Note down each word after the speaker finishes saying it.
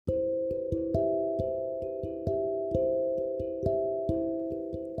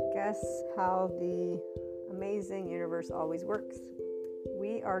how the amazing universe always works.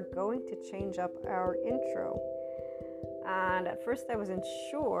 We are going to change up our intro. And at first I wasn't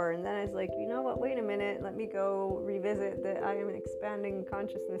sure, and then I was like, you know what, wait a minute, let me go revisit the I am an expanding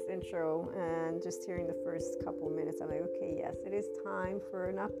consciousness intro. And just hearing the first couple minutes, I'm like, okay, yes, it is time for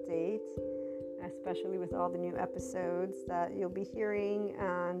an update, especially with all the new episodes that you'll be hearing,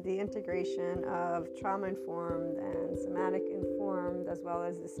 and the integration of trauma-informed and somatic-informed, as well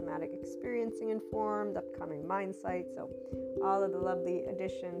as the somatic experiencing informed, upcoming mind sight. So all of the lovely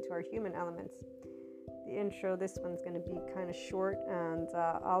addition to our human elements. The intro, this one's going to be kind of short, and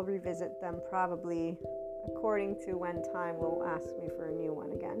I'll revisit them probably according to when time will ask me for a new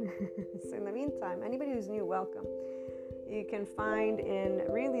one again. So in the meantime, anybody who's new, welcome. You can find in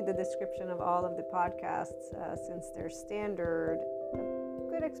really the description of all of the podcasts, since they're standard, a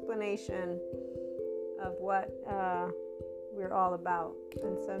good explanation of what we're all about.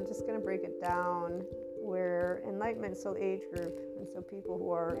 And so I'm just going to break it down. We're Enlightenment Soul Age Group, and so people who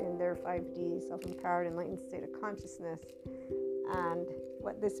are in their 5D, self-empowered, enlightened state of consciousness. And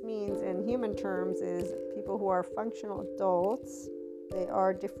what this means in human terms is people who are functional adults. They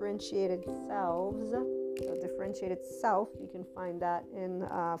are differentiated selves. So differentiated self, you can find that in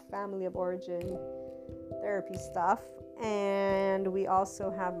family of origin therapy stuff. And we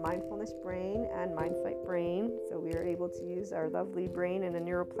also have mindfulness brain and mind fight brain. So we are able to use our lovely brain in a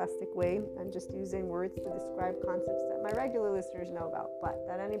neuroplastic way, and just using words to describe concepts that my regular listeners know about, but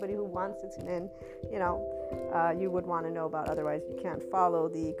that anybody who wants to tune in, you would want to know about. Otherwise, you can't follow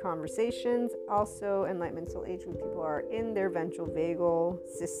the conversations. Also, Enlightenment Soul Age Group people are in their ventral vagal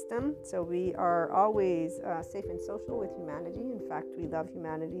system. So we are always safe and social with humanity. In fact, we love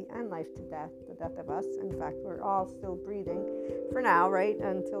humanity and life to death, the death of us. In fact, we're all still breathing for now, right?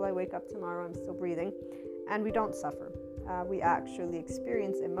 Until I wake up tomorrow, I'm still breathing. And we don't suffer. We actually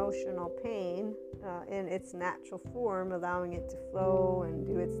experience emotional pain in its natural form, allowing it to flow and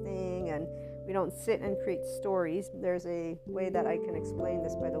do its thing. And we don't sit and create stories. There's a way that I can explain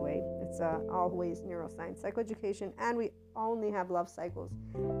this, by the way. It's always neuroscience, psychoeducation, and we only have love cycles.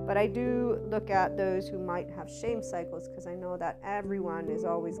 But I do look at those who might have shame cycles, because I know that everyone is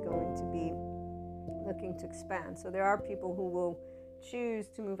always going to be looking to expand. So there are people who will choose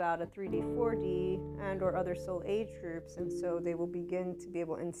to move out of 3D, 4D, and or other soul age groups, and so they will begin to be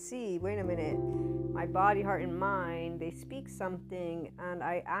able and see, wait a minute, my body, heart, and mind, they speak something, and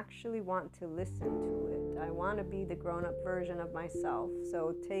I actually want to listen to it. I want to be the grown-up version of myself.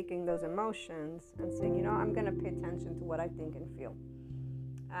 So taking those emotions and saying, I'm going to pay attention to what I think and feel.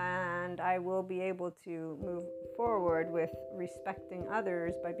 And I will be able to move forward with respecting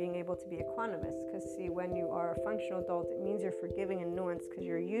others by being able to be equanimous. Because see, when you are a functional adult, it means you're forgiving and nuanced, because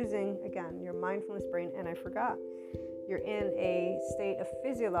you're using, again, your mindfulness brain. And I forgot, you're in a state of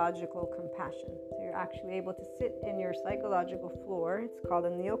physiological compassion. So you're actually able to sit in your psychological floor. It's called a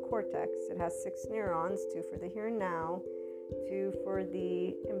neocortex. It has 6 neurons, 2 for the here and now, 2 for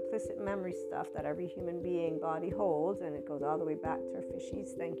the implicit memory stuff that every human being body holds, and it goes all the way back to our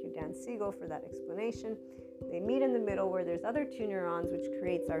fishies. Thank you, Dan Siegel, for that explanation. They meet in the middle where there's other 2 neurons, which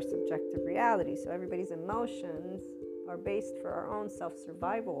creates our subjective reality. So everybody's emotions are based for our own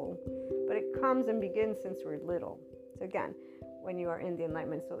self-survival, but it comes and begins since we're little. So again, when you are in the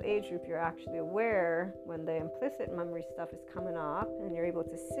Enlightenment Soul Age Group, you're actually aware when the implicit memory stuff is coming up, and you're able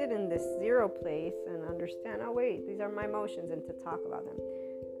to sit in this zero place and understand, oh wait, these are my emotions, and to talk about them.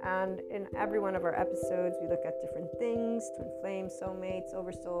 And in every one of our episodes, we look at different things: twin flames, soulmates,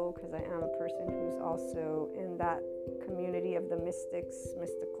 oversoul, because I am a person who's also in that community of the mystics,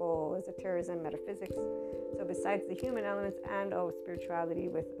 mystical, esotericism, metaphysics. So besides the human elements and spirituality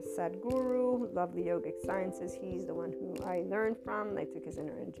with Sadhguru, lovely yogic sciences, he's the one who I learned from. I took his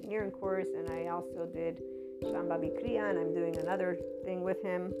inner engineering course, and I also did Shambhavi Kriya, and I'm doing another thing with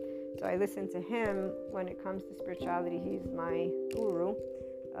him. So I listen to him when it comes to spirituality. He's my guru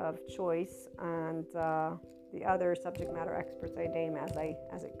of choice, and the other subject matter experts I name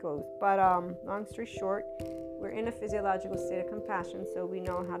as it goes. But long story short, we're in a physiological state of compassion, so we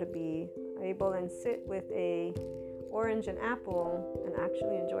know how to be able and sit with a orange and apple and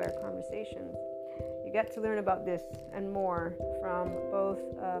actually enjoy our conversations. You get to learn about this and more from both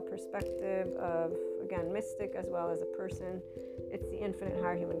a perspective of, again, mystic as well as a person. It's the infinite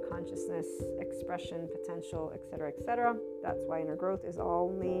higher human consciousness, expression, potential, etc., etc. That's why inner growth is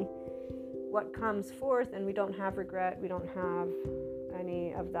only what comes forth, and we don't have regret. We don't have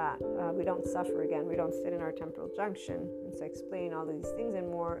any of that. We don't suffer again. We don't sit in our temporal junction. And so I explain all of these things and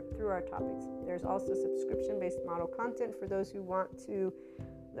more through our topics. There's also subscription-based model content for those who want to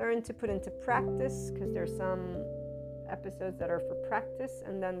learn to put into practice, because there's some episodes that are for practice,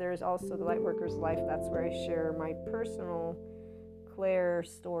 and then there's also the Lightworker's Life. That's where I share my personal Claire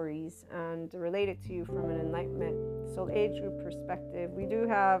stories and relate it to you from an enlightenment soul age group perspective. We do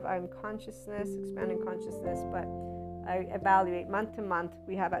have consciousness, expanding consciousness, but I evaluate month to month.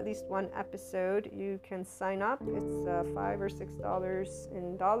 We have at least one episode. You can sign up. It's $5 or $6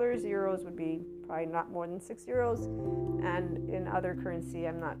 in dollars. Euros would be probably not more than €6, and in other currency,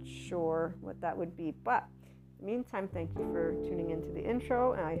 I'm not sure what that would be. But in the meantime, thank you for tuning into the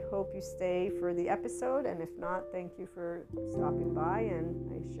intro, and I hope you stay for the episode. And if not, thank you for stopping by,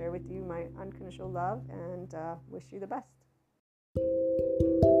 and I share with you my unconditional love and wish you the best.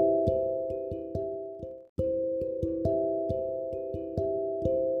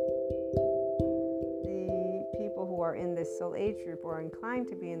 Are in this soul age group or inclined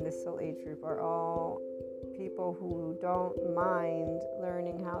to be in this soul age group are all people who don't mind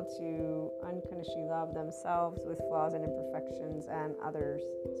learning how to unconditionally love themselves with flaws and imperfections and others.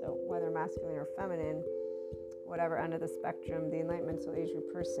 So whether masculine or feminine, whatever end of the spectrum, the enlightenment soul age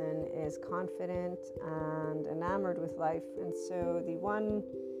group person is confident and enamored with life. And so the one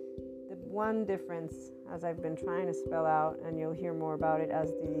difference, as I've been trying to spell out, and you'll hear more about it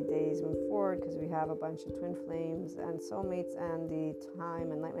as the days move forward, because we have a bunch of twin flames and soulmates and the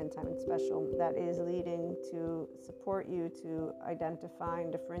enlightenment time and special that is leading to support you to identify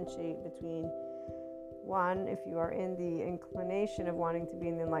and differentiate between one, if you are in the inclination of wanting to be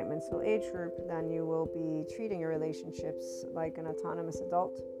in the enlightenment soul age group, then you will be treating your relationships like an autonomous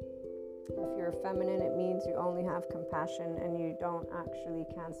adult. If you're feminine, it means you only have compassion and you don't actually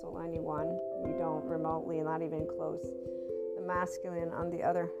cancel anyone. You don't remotely, not even close. The masculine, on the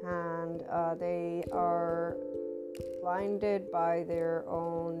other hand, they are blinded by their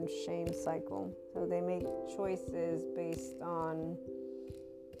own shame cycle. So they make choices based on,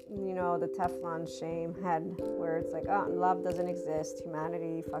 the Teflon shame head, where it's like, love doesn't exist,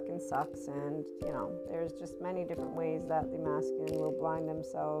 humanity fucking sucks, and there's just many different ways that the masculine will blind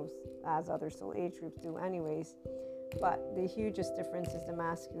themselves, as other soul age groups do anyways. But the hugest difference is the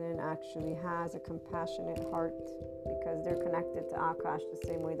masculine actually has a compassionate heart, because they're connected to Akash the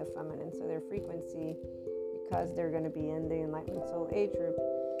same way the feminine. So their frequency, because they're going to be in the enlightenment soul age group,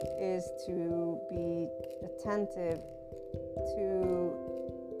 is to be attentive to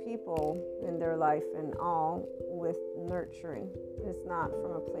people in their life and all with nurturing. It's not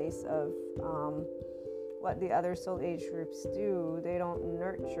from a place of what the other soul age groups do. They don't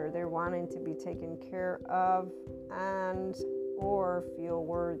nurture. They're wanting to be taken care of and or feel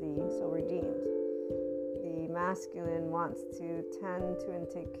worthy, so redeemed. The masculine wants to tend to and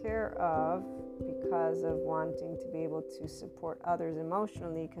take care of because of wanting to be able to support others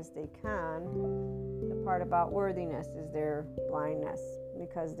emotionally, because they can. The part about worthiness is their blindness,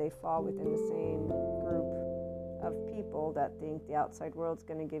 because they fall within the same group of people that think the outside world's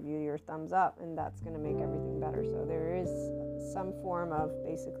going to give you your thumbs up and that's going to make everything better. So there is some form of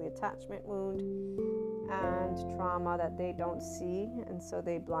basically attachment wound and trauma that they don't see, and so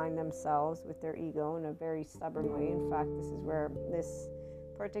they blind themselves with their ego in a very stubborn way. In fact, this is where this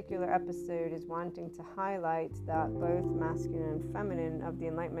particular episode is wanting to highlight that both masculine and feminine of the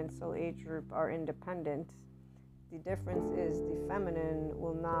enlightenment soul age group are independent. The difference is the feminine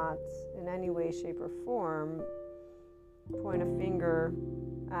will not in any way, shape, or form point a finger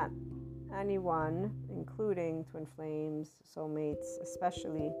at anyone, including twin flames, soulmates,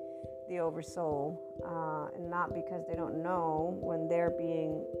 especially the oversoul, and not because they don't know when they're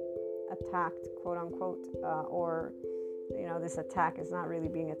being attacked, quote unquote, or this attack is not really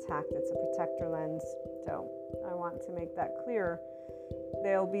being attacked, it's a protector lens. So I want to make that clear.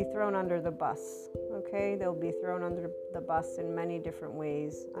 They'll be thrown under the bus, okay? They'll be thrown under the bus in many different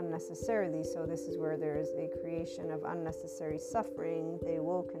ways, unnecessarily. So this is where there is a creation of unnecessary suffering. They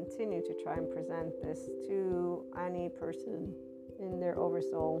will continue to try and present this to any person in their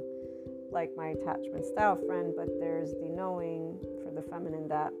oversoul, like my attachment style friend, but there's the knowing for the feminine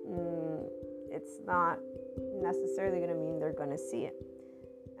that it's not necessarily going to mean they're going to see it.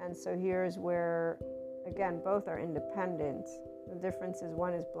 And so here's where, again, both are independent. The difference is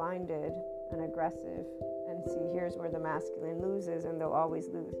one is blinded and aggressive, and see, here's where the masculine loses, and they'll always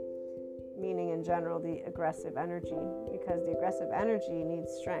lose. Meaning, in general, the aggressive energy, because the aggressive energy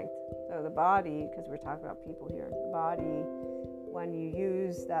needs strength. So the body, because we're talking about people here, the body, when you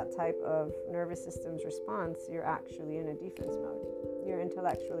use that type of nervous system's response, you're actually in a defense mode. You're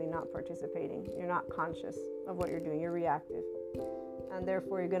intellectually not participating. You're not conscious of what you're doing. You're reactive. And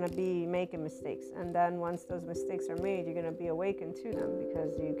therefore, you're going to be making mistakes. And then once those mistakes are made, you're going to be awakened to them,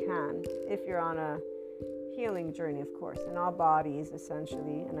 because you can. If you're on a healing journey, of course, and all bodies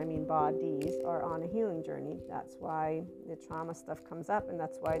essentially, and I mean bodies, are on a healing journey. That's why the trauma stuff comes up, and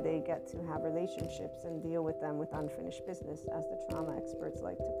that's why they get to have relationships and deal with them with unfinished business, as the trauma experts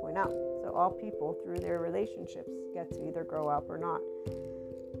like to point out. So all people, through their relationships, get to either grow up or not.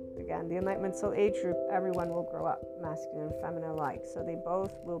 Again, the Enlightenment Soul Age group, everyone will grow up, masculine and feminine alike. So they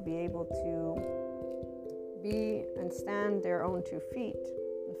both will be able to be and stand their own 2 feet.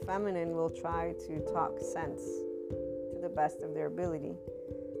 The feminine will try to talk sense to the best of their ability.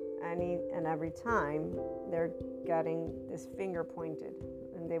 Any and every time they're getting this finger pointed,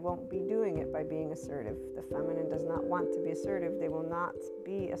 and they won't be doing it by being assertive. The feminine does not want to be assertive. They will not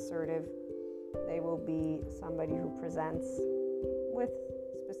be assertive. They will be somebody who presents with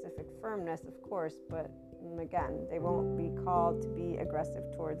specific firmness, of course, but again, they won't be called to be aggressive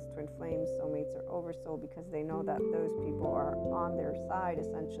towards twin flames, soulmates, or oversoul, because they know that those people are on their side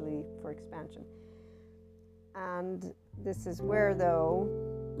essentially for expansion. And this is where, though,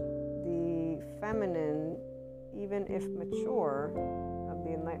 the feminine, even if mature, of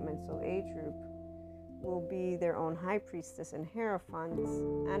the Enlightenment Soul Age group will be their own high priestess and hierophant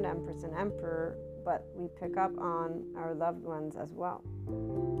and empress and emperor, but we pick up on our loved ones as well,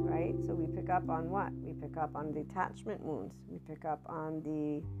 right? So we pick up on what? We pick up on the attachment wounds. We pick up on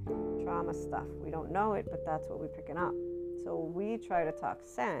the trauma stuff. We don't know it, but that's what we're picking up. So we try to talk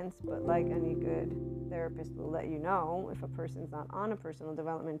sense, but like any good therapist will let you know, if a person's not on a personal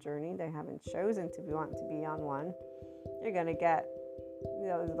development journey, they haven't chosen to want to be on one, you're going to get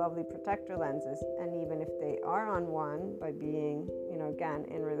those lovely protector lenses. And even if they are on one, by being, again,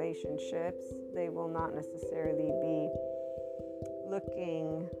 in relationships, they will not necessarily be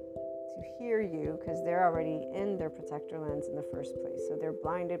looking to hear you, because they're already in their protector lens in the first place. So they're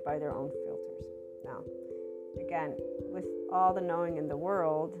blinded by their own filters. Now, again, with all the knowing in the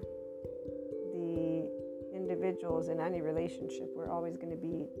world, the individuals in any relationship, we're always going to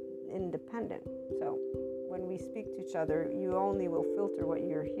be independent. So when we speak to each other, you only will filter what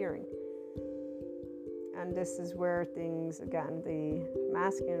you're hearing. And this is where things, again, the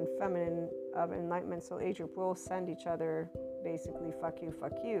masculine and feminine of Enlightenment Soul Age group will send each other basically fuck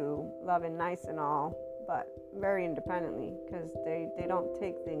you, love and nice and all, but very independently, because they don't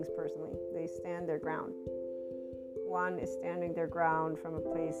take things personally. They stand their ground. One is standing their ground from a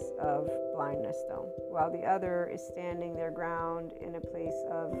place of blindness, though, while the other is standing their ground in a place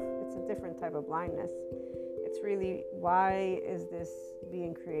of, it's a different type of blindness. It's really, why is this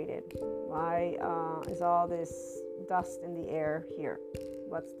being created? Why is all this dust in the air here?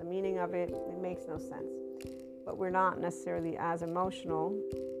 What's the meaning of it? It makes no sense. But we're not necessarily as emotional,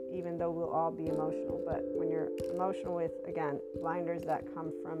 even though we'll all be emotional. But when you're emotional with, again, blinders that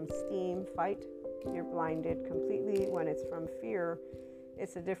come from steam, fight, you're blinded completely. When it's from fear,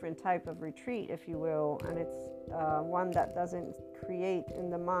 it's a different type of retreat, if you will, and it's one that doesn't create in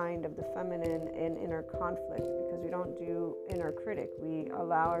the mind of the feminine an inner conflict, because we don't do inner critic. We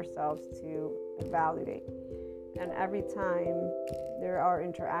allow ourselves to validate. And every time there are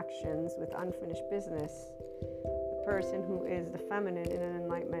interactions with unfinished business, the person who is the feminine in an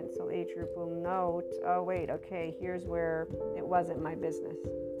Enlightenment Soul Age group will note, oh wait, okay, here's where it wasn't my business.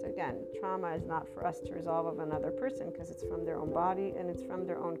 So again, trauma is not for us to resolve of another person, because it's from their own body and it's from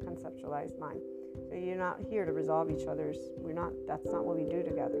their own conceptualized mind. So you're not here to resolve each other's, that's not what we do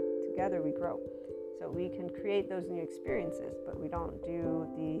together. Together we grow. So we can create those new experiences, but we don't do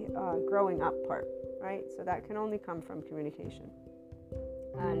the growing up part, right? So that can only come from communication.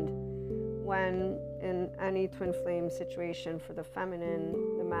 And when in any twin flame situation for the feminine,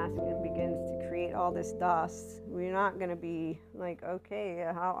 the masculine begins to create all this dust, we're not going to be like, okay,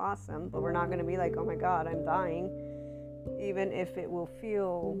 how awesome, but we're not going to be like, oh my God, I'm dying. Even if it will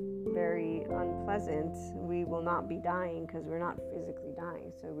feel very unpleasant, we will not be dying, because we're not physically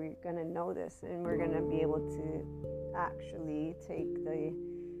dying. So we're going to know this, and we're going to be able to actually take the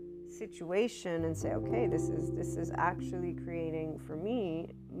situation and say, okay, this is actually creating for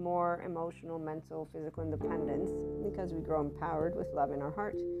me more emotional, mental, physical independence, because we grow empowered with love in our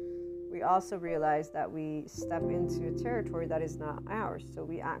heart. We also realize that we step into a territory that is not ours. So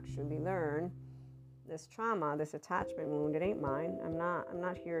we actually learn this trauma, this attachment wound, it ain't mine. I'm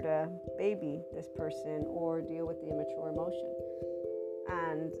not here to baby this person or deal with the immature emotion.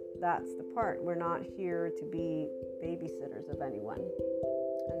 And that's the part. We're not here to be babysitters of anyone.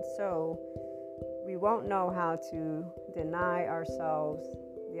 And so we won't know how to deny ourselves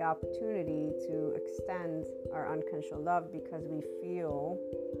the opportunity to extend our unconditional love, because we feel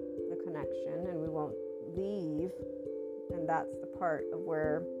the connection and we won't leave. And that's the part of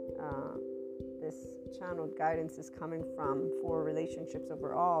where this channeled guidance is coming from for relationships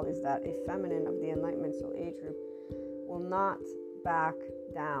overall is that a feminine of the Enlightenment Soul Age group will not back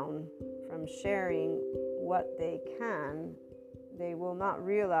down from sharing what they can. They will not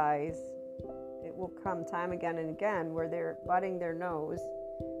realize, it will come time again and again where they're butting their nose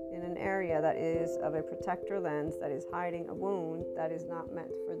in an area that is of a protector lens, that is hiding a wound that is not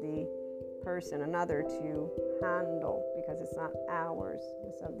meant for the person, another, to handle, because it's not ours,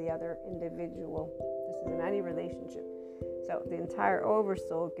 it's of the other individual. This is in any relationship. So the entire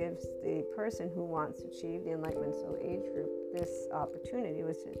oversoul gives the person who wants to achieve the Enlightenment Soul Age group this opportunity.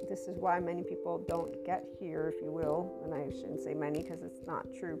 This is why many people don't get here, if you will, and I shouldn't say many because it's not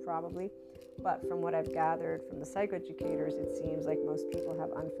true probably, but from what I've gathered from the psychoeducators, it seems like most people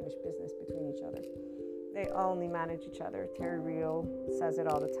have unfinished business between each other. They only manage each other. Terry Real says it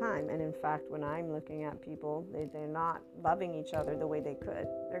all the time. And in fact, when I'm looking at people, they're not loving each other the way they could.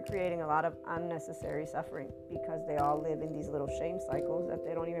 They're creating a lot of unnecessary suffering because they all live in these little shame cycles that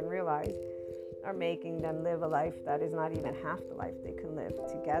they don't even realize are making them live a life that is not even half the life they can live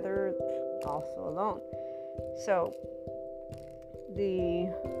together, also alone. So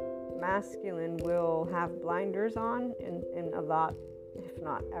the masculine will have blinders on in a lot, if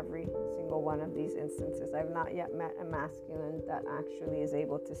not every single one of these instances. I've not yet met a masculine that actually is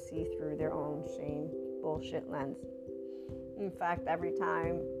able to see through their own shame bullshit lens. In fact, every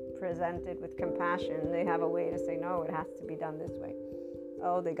time presented with compassion, they have a way to say, no, it has to be done this way.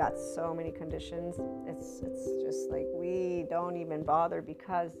 Oh, they got so many conditions. It's just like we don't even bother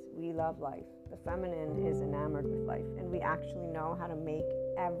because we love life. The feminine is enamored with life, and we actually know how to make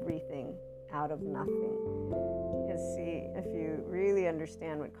everything out of nothing. Because see, if you really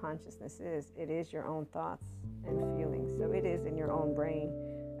understand what consciousness is, it is your own thoughts and feelings. So it is in your own brain.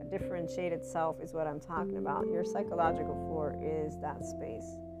 A differentiated self is what I'm talking about. Your psychological floor is that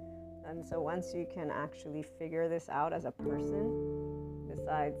space. And so once you can actually figure this out as a person,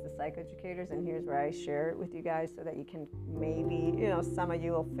 besides the psychoeducators, and here's where I share it with you guys so that you can maybe, some of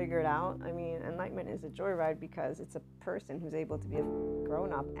you will figure it out. I mean, enlightenment is a joyride because it's a person who's able to be a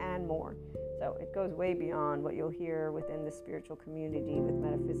grown-up and more. So it goes way beyond what you'll hear within the spiritual community with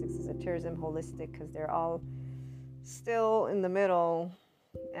metaphysics, esotericism, holistic, because they're all still in the middle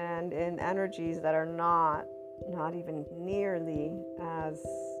and in energies that are not even nearly as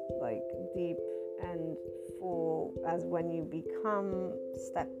like deep and full as when you become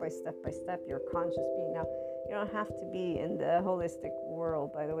step by step your conscious being. Now, you don't have to be in the holistic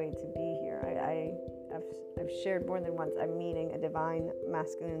world, by the way, to be here. I've shared more than once, I'm meeting a divine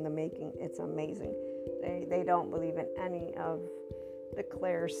masculine in the making. It's amazing. They don't believe in any of the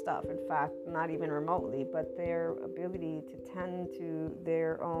Claire stuff, in fact, not even remotely, but their ability to tend to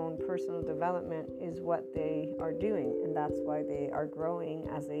their own personal development is what they are doing, and that's why they are growing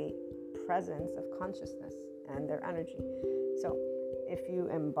as a presence of consciousness and their energy. So if you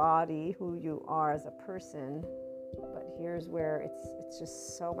embody who you are as a person, but here's where it's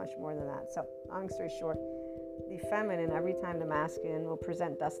just so much more than that. So long story short, the feminine, every time the masculine will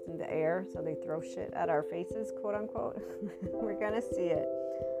present dust in the air, so they throw shit at our faces, quote unquote, we're gonna see it.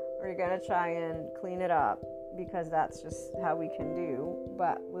 We're gonna try and clean it up because that's just how we can do.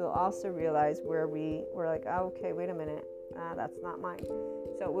 But we'll also realize where we're like, oh, okay, wait a minute, that's not mine.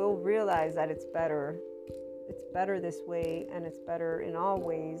 So we'll realize that it's better this way, and it's better in all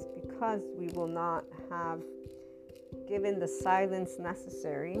ways because we will not have given the silence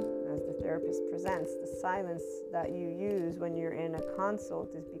necessary, as the therapist presents. The silence that you use when you're in a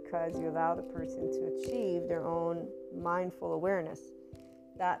consult is because you allow the person to achieve their own mindful awareness.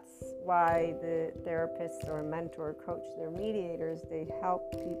 That's why the therapists or mentor, coach, they're mediators. They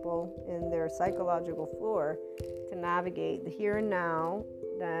help people in their psychological floor to navigate the here and now,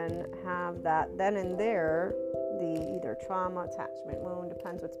 then have that then and there, the either trauma, attachment, wound,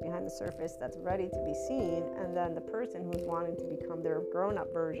 depends what's behind the surface, that's ready to be seen. And then the person who's wanting to become their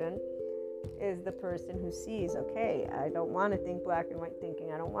grown-up version is the person who sees, okay, I don't want to think black and white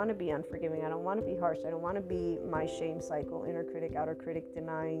thinking. I don't want to be unforgiving. I don't want to be harsh. I don't want to be my shame cycle, inner critic, outer critic,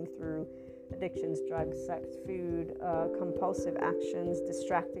 denying through addictions, drugs, sex, food, compulsive actions,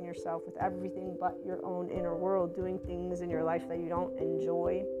 distracting yourself with everything but your own inner world, doing things in your life that you don't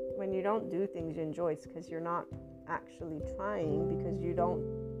enjoy. When you don't do things you enjoy, it's because you're not actually trying, because you don't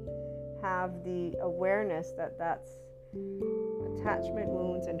have the awareness that that's attachment,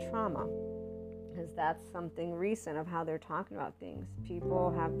 wounds, and trauma. Because that's something recent of how they're talking about things. People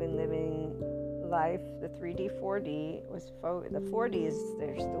have been living life, the 3D, 4D was the 4D is,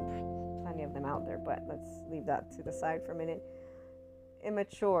 there's still plenty of them out there, but let's leave that to the side for a minute.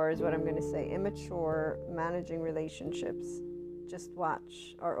 Immature is what I'm going to say. Immature managing relationships, just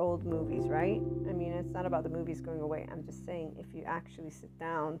watch our old movies, right? I mean, it's not about the movies going away. I'm just saying, if you actually sit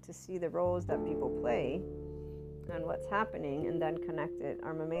down to see the roles that people play and what's happening and then connect it,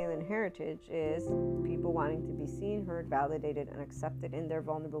 our mammalian heritage is people wanting to be seen, heard, validated, and accepted in their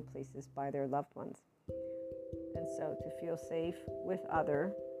vulnerable places by their loved ones. And so to feel safe with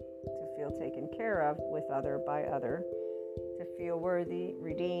other, to feel taken care of with other, by other, to feel worthy,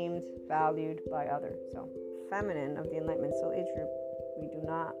 redeemed, valued by other. So feminine of the Enlightenment Soul Age group, we do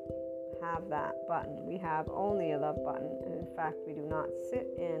not have that button. We have only a love button. And in fact, we do not sit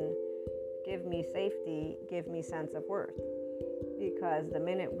in give me safety, give me sense of worth. Because the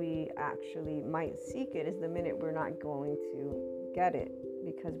minute we actually might seek it is the minute we're not going to get it.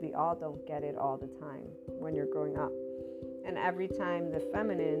 Because we all don't get it all the time when you're growing up. And every time the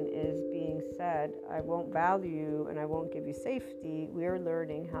feminine is being said, I won't value you and I won't give you safety, we're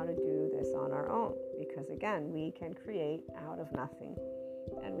learning how to do this on our own. Because again, we can create out of nothing.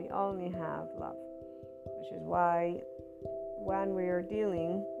 And we only have love. Which is why when we are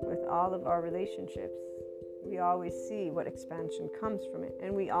dealing with all of our relationships, we always see what expansion comes from it.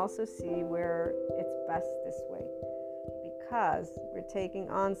 And we also see where it's best this way. Because we're taking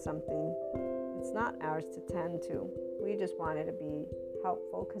on something it's not ours to tend to. We just want it to be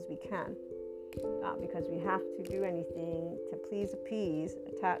helpful because we can. Not because we have to do anything to please, appease,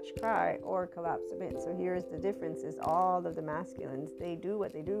 attach, cry, or collapse, submit. So here's the difference is all of the masculines, they do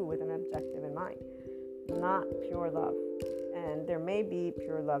what they do with an objective in mind. Not pure love. And there may be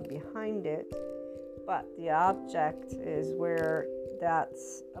pure love behind it, but the object is where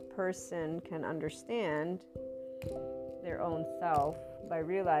that's a person can understand their own self by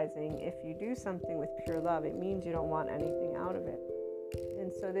realizing if you do something with pure love, it means you don't want anything out of it.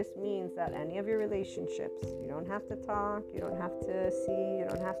 And so this means that any of your relationships, you don't have to talk, you don't have to see, you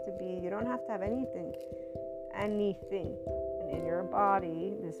don't have to be, you don't have to have anything. And in your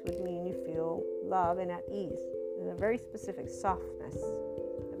body, this would mean you feel love and at ease. There's a very specific softness.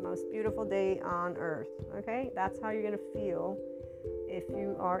 The most beautiful day on earth. Okay? That's how you're going to feel if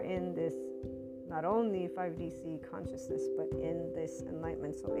you are in this not only 5DC consciousness, but in this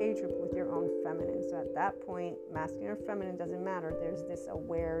enlightenment soul age group with your own feminine. So at that point, masculine or feminine doesn't matter. There's this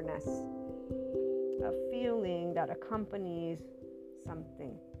awareness, a feeling that accompanies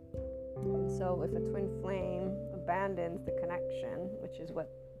something. So if a twin flame abandons the connection, which is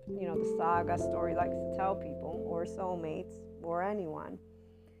what the saga story likes to tell people, or soulmates, or anyone,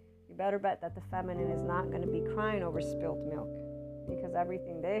 you better bet that the feminine is not going to be crying over spilt milk. Because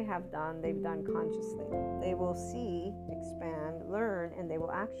everything they have done, they've done consciously. They will see, expand, learn, and they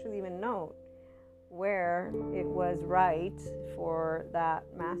will actually even note where it was right for that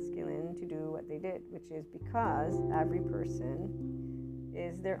masculine to do what they did, which is because every person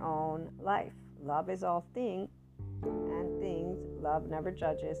is their own life. Love is all thing and things. Love never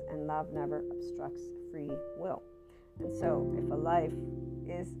judges, and love never obstructs free will. And so if a life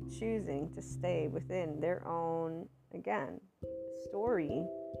is choosing to stay within their own, again, story,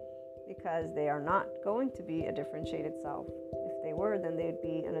 because they are not going to be a differentiated self. If they were, then they'd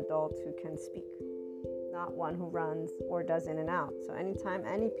be an adult who can speak, not one who runs or does in and out. So anytime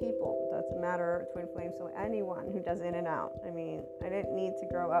any people, doesn't matter twin flame, so anyone who does in and out. I mean, I didn't need to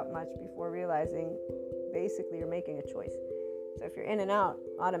grow up much before realizing basically you're making a choice. So if you're in and out,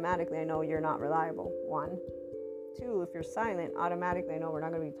 automatically I know you're not reliable. 1. 2, if you're silent, automatically I know we're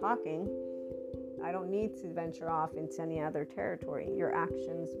not going to be talking. I don't need to venture off into any other territory. Your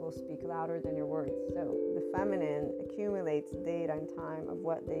actions will speak louder than your words. So the feminine accumulates data and time of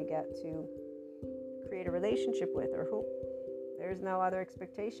what they get to create a relationship with or who. There's no other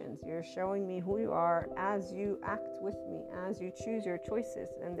expectations. You're showing me who you are as you act with me, as you choose your choices.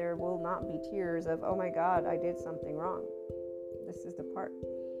 And there will not be tears of, oh my God, I did something wrong. This is the part.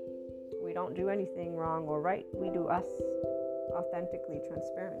 We don't do anything wrong or right. We do us authentically,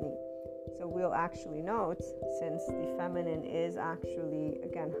 transparently. So we'll actually note, since the feminine is actually,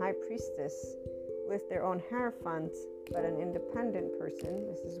 again, high priestess with their own hierophant, but an independent person.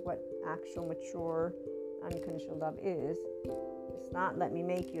 This is what actual mature unconditional love is. It's not let me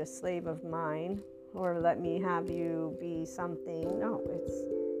make you a slave of mine or let me have you be something. No,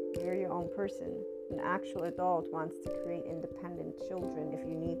 it's you're your own person. An actual adult wants to create independent children, if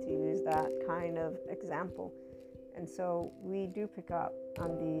you need to use that kind of example. And so we do pick up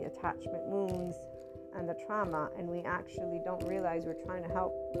on the attachment wounds and the trauma, and we actually don't realize we're trying to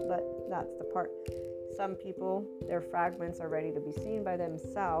help, but that's the part. Some people, their fragments are ready to be seen by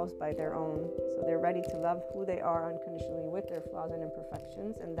themselves, by their own, so they're ready to love who they are unconditionally with their flaws and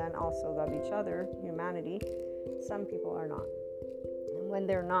imperfections, and then also love each other, humanity. Some people are not. And when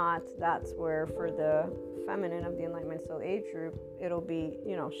they're not, that's where for the feminine of the Enlightenment Soul Age group, it'll be,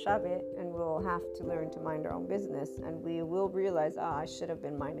 shove it, and we'll have to learn to mind our own business. And we will realize, I should have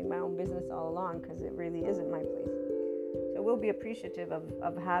been minding my own business all along because it really isn't my place. So we'll be appreciative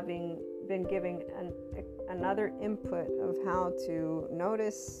of having been giving another input of how to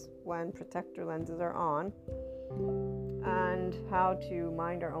notice when protector lenses are on and how to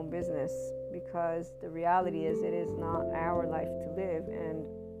mind our own business, because the reality is it is not our life to live, and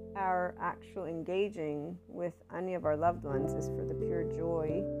our actual engaging with any of our loved ones is for the pure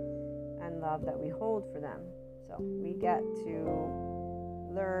joy and love that we hold for them. So we get to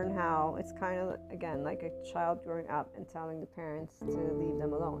learn how it's kind of, again, like a child growing up and telling the parents to leave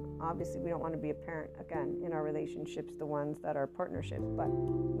them alone. Obviously, we don't want to be a parent, again, in our relationships, the ones that are partnerships, but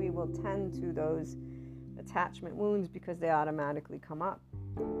we will tend to those attachment wounds because they automatically come up.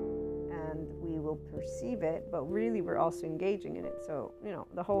 And we will perceive it, but really we're also engaging in it. So,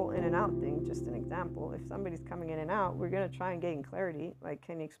 the whole in and out thing, just an example. If somebody's coming in and out, we're going to try and gain clarity. Like,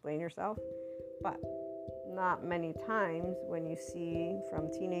 can you explain yourself? But not many times when you see from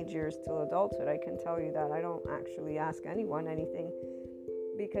teenage years till adulthood, I can tell you that I don't actually ask anyone anything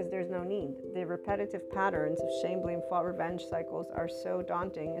because there's no need. The repetitive patterns of shame, blame, fault, revenge cycles are so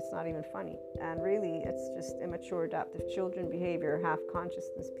daunting, it's not even funny. And really, it's just immature, adaptive children behavior, half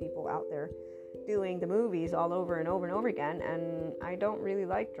consciousness people out there doing the movies all over and over and over again. And I don't really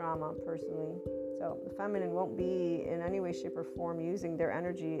like drama personally. So the feminine won't be in any way, shape, or form using their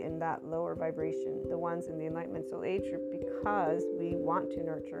energy in that lower vibration, the ones in the Enlightenment Soul Age group, because we want to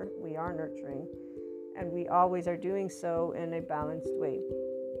nurture, we are nurturing, and we always are doing so in a balanced way,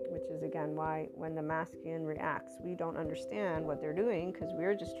 which is again why when the masculine reacts, we don't understand what they're doing because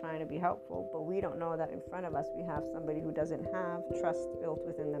we're just trying to be helpful, but we don't know that in front of us we have somebody who doesn't have trust built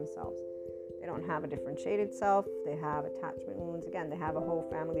within themselves. They don't have a differentiated self. They have attachment wounds. Again, they have a whole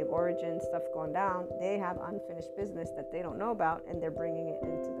family of origin stuff going down. They have unfinished business that they don't know about, and they're bringing it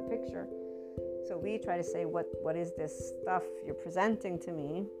into the picture. So we try to say, what is this stuff you're presenting to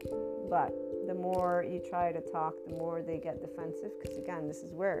me? But the more you try to talk, the more they get defensive, because again, this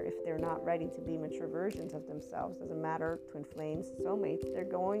is where if they're not ready to be mature versions of themselves, doesn't matter, twin flames, soulmates, they're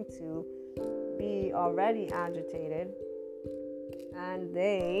going to be already agitated, and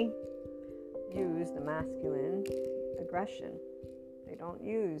they use the masculine aggression. They don't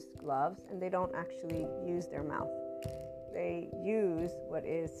use gloves, and they don't actually use their mouth. They use what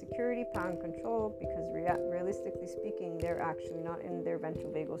is security, power, and control, because realistically speaking, they're actually not in their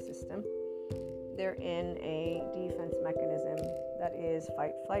ventral vagal system. They're in a defense mechanism that is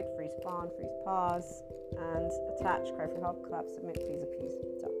fight, flight, freeze, fawn, freeze, pause, and attach, cry for help, collapse, submit, please, appease.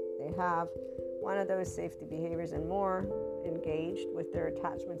 So they have one of those safety behaviors and more engaged, with their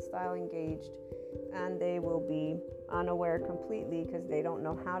attachment style engaged, and they will be unaware completely because they don't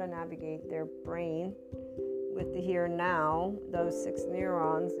know how to navigate their brain with the here and now. Those 6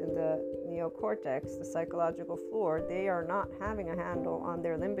 neurons in the neocortex, the psychological floor, they are not having a handle on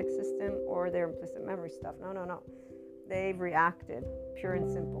their limbic system or their implicit memory stuff. No. They've reacted, pure and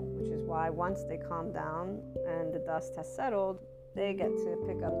simple, which is why once they calm down and the dust has settled, they get to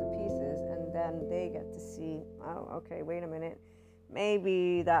pick up the pieces, and then they get to see, oh, okay, wait a minute.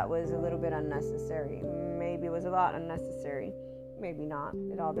 Maybe that was a little bit unnecessary. Maybe it was a lot unnecessary. Maybe not.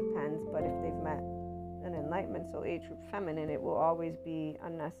 It all depends. But if they've met an Enlightenment Soul Age group feminine, it will always be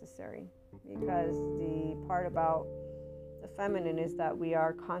unnecessary, because the part about the feminine is that we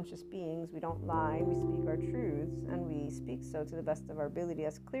are conscious beings. We don't lie. We speak our truths, and we speak so to the best of our ability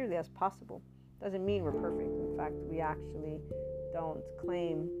as clearly as possible. Doesn't mean we're perfect. In fact, we actually don't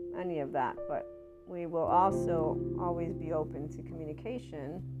claim any of that, but we will also always be open to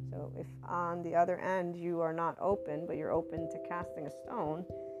communication. So if on the other end you are not open, but you're open to casting a stone,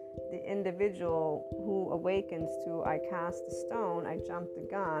 the individual who awakens to, I cast a stone, I jumped the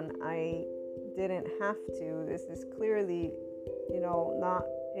gun, I didn't have to, this is clearly,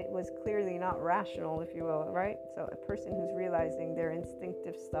 it was clearly not rational, if you will, right? So a person who's realizing their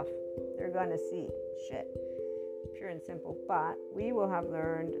instinctive stuff, they're gonna see shit, pure and simple. But we will have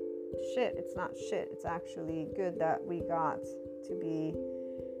learned shit, it's not shit, it's actually good that we got to be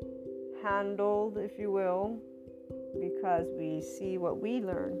handled, if you will, because we see what we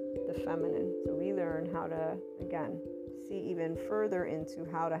learn, the feminine. So we learn how to, again, see even further into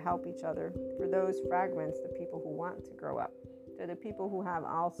how to help each other. For those fragments, the people who want to grow up, they're the people who have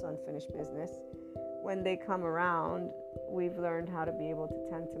also unfinished business. When they come around, we've learned how to be able to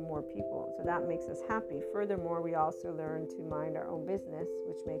tend to more people. So that makes us happy. Furthermore, we also learn to mind our own business,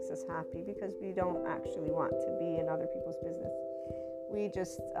 which makes us happy because we don't actually want to be in other people's business. We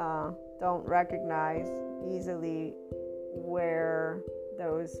just don't recognize easily where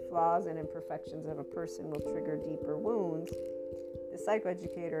those flaws and imperfections of a person will trigger deeper wounds. The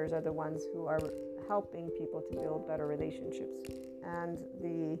psychoeducators are the ones who are helping people to build better relationships. And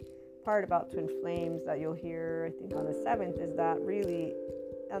the part about twin flames that you'll hear, I think, on the 7th is that really,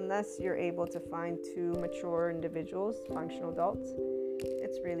 unless you're able to find two mature individuals, functional adults,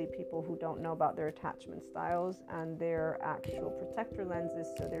 it's really people who don't know about their attachment styles and their actual protector lenses.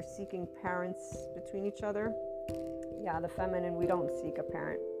 So they're seeking parents between each other. Yeah, the feminine, we don't seek a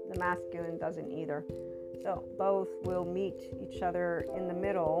parent. The masculine doesn't either. So both will meet each other in the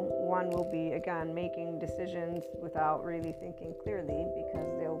middle. One will be, again, making decisions without really thinking clearly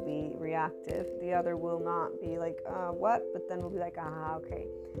because they'll be reactive. The other will not be like, what? But then we'll be like, okay.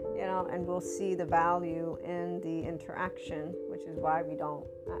 And we'll see the value in the interaction, which is why we don't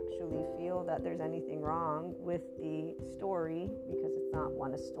actually feel that there's anything wrong with the story, because it's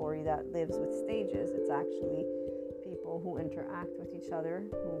not a story that lives with stages. It's actually people who interact with each other,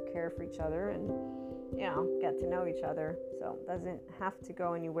 who care for each other, and get to know each other. So it doesn't have to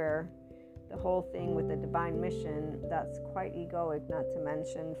go anywhere. The whole thing with the divine mission, that's quite egoic, not to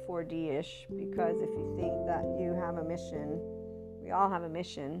mention 4D-ish, because if you think that you have a mission, we all have a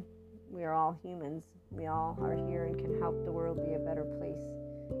mission. We are all humans. We all are here and can help the world be a better place.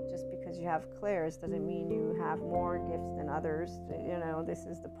 Just because you have clairs doesn't mean you have more gifts than others. This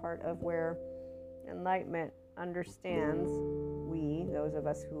is the part of where enlightenment understands, those of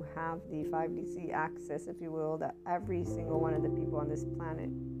us who have the 5DC access, if you will, that every single one of the people on this planet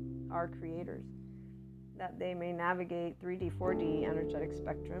are creators, that they may navigate 3D, 4D energetic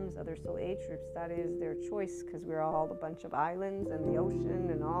spectrums, other soul age groups. That is their choice, because we're all a bunch of islands and the ocean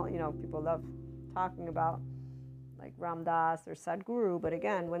and all, people love talking about like Ram Dass or Sadhguru, but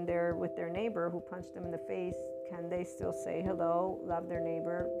again, when they're with their neighbor who punched them in the face, can they still say hello, love their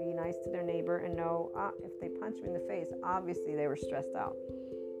neighbor, be nice to their neighbor, and know, if they punch me in the face, obviously they were stressed out.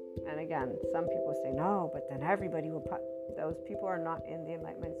 And again, some people say, no, but then everybody will those people are not in the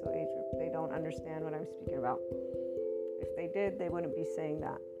Enlightenment Soul Age group. They don't understand what I'm speaking about. If they did, they wouldn't be saying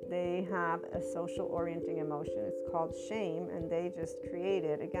that. They have a social orienting emotion. It's called shame, and they just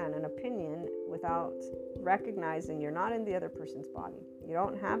created, again, an opinion without recognizing you're not in the other person's body. You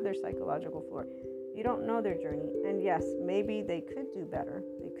don't have their psychological floor. You don't know their journey. And yes, maybe they could do better.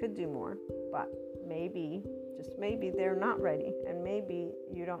 They could do more. But maybe, just maybe, they're not ready. And maybe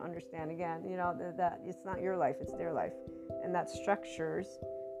you don't understand, again, that it's not your life, it's their life. And that structures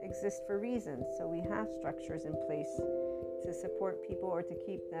exist for reasons. So we have structures in place to support people or to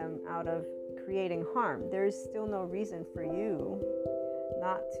keep them out of creating harm. There is still no reason for you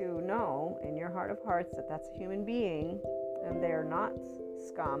not to know in your heart of hearts that that's a human being and they're not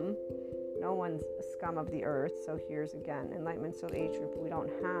scum. No one's a scum of the earth. So here's again, Enlightenment Soul Age group, we don't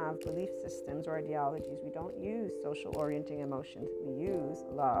have belief systems or ideologies. We don't use social orienting emotions. We use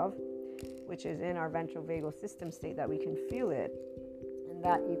love, which is in our ventral vagal system state that we can feel it. And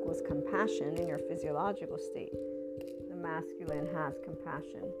that equals compassion in your physiological state. The masculine has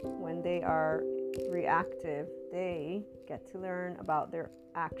compassion. When they are reactive, they get to learn about their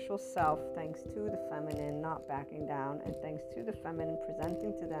actual self thanks to the feminine not backing down, and thanks to the feminine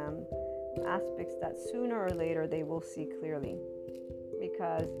presenting to them aspects that sooner or later they will see clearly.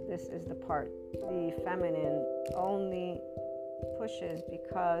 Because this is the part, the feminine only pushes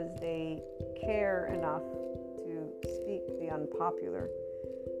because they care enough to speak the unpopular.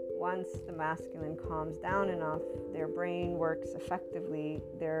 Once the masculine calms down enough, their brain works effectively,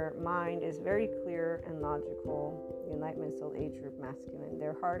 their mind is very clear and logical. The Enlightenment Soul Age group masculine,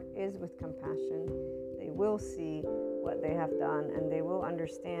 their heart is with compassion. They will see what they have done and they will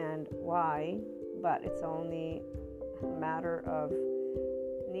understand why, but it's only a matter of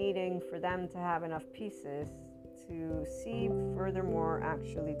needing for them to have enough pieces to see furthermore,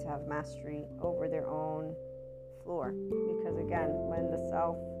 actually to have mastery over their own floor. Because again, when the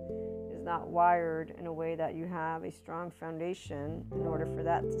self is not wired in a way that you have a strong foundation, in order for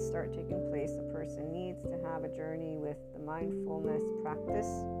that to start taking place, a person needs to have a journey with the mindfulness practice.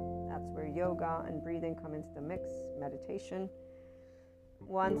 That's where yoga and breathing come into the mix, meditation.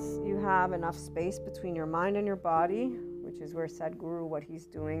 Once you have enough space between your mind and your body, which is where Sadhguru, what he's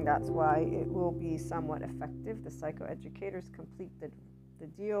doing, that's why it will be somewhat effective. The psychoeducators complete the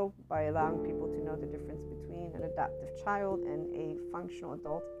deal by allowing people to know the difference between an adaptive child and a functional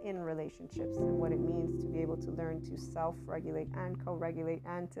adult in relationships, and what it means to be able to learn to self-regulate and co-regulate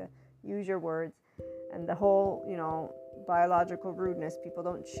and to use your words. And the whole, biological rudeness, people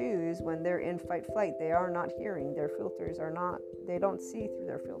don't choose when they're in fight flight. They are not hearing. Their filters are not, they don't see through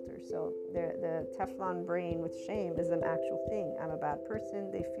their filters. So the Teflon brain with shame is an actual thing. I'm a bad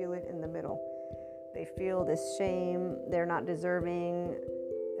person. They feel it in the middle. They feel this shame, they're not deserving,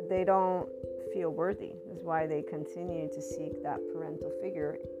 they don't feel worthy. That's why they continue to seek that parental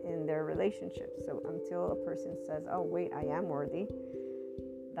figure in their relationships. So until a person says, oh wait, I am worthy,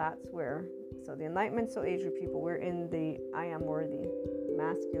 that's where, so the Enlightenment Soul Age group people, we're in the I am worthy.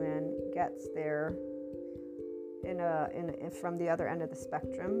 Masculine gets there from the other end of the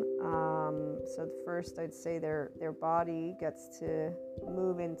spectrum. So first I'd say their body gets to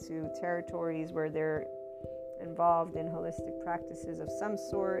move into territories where they're involved in holistic practices of some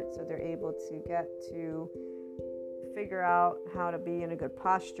sort, so they're able to get to figure out how to be in a good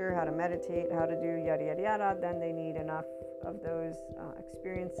posture, how to meditate, how to do yada yada yada. Then they need enough of those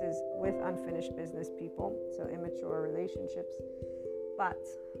experiences with unfinished business people, so immature relationships, but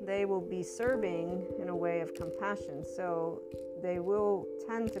they will be serving in a way of compassion. So they will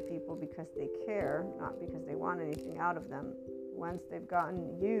tend to people because they care, not because they want anything out of them. Once they've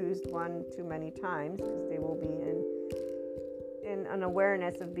gotten used one too many times, because they will be in an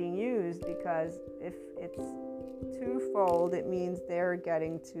awareness of being used, because if it's twofold, it means they're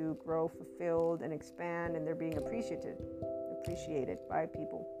getting to grow fulfilled and expand, and they're being appreciated by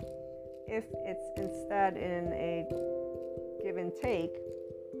people. If it's instead in a give and take,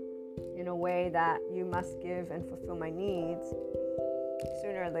 in a way that you must give and fulfill my needs,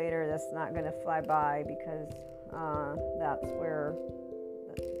 sooner or later that's not going to fly by, because that's where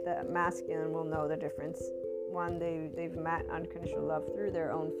the masculine will know the difference. One, they've met unconditional love through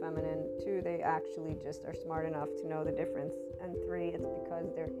their own feminine. Two, they actually just are smart enough to know the difference. And three, it's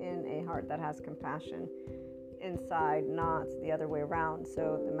because they're in a heart that has compassion inside, not the other way around.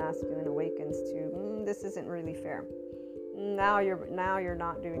 So the masculine awakens to, this isn't really fair. Now you're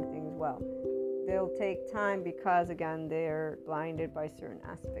not doing things well. They'll take time because, again, they're blinded by certain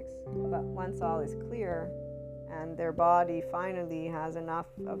aspects. But once all is clear and their body finally has enough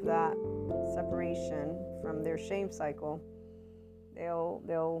of that separation from their shame cycle,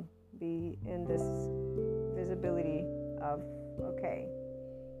 they'll be in this visibility of, okay,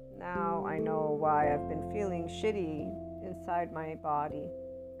 now I know why I've been feeling shitty inside my body,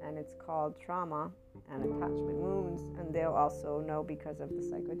 and it's called trauma and attachment wounds. And they'll also know because of the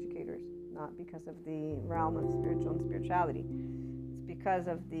psychoeducators, not because of the realm of spiritual and spirituality. It's because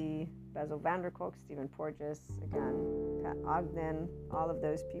of the Bessel van der Kolk, Stephen Porges, again, Pat Ogden, all of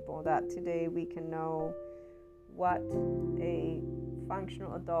those people, that today we can know what a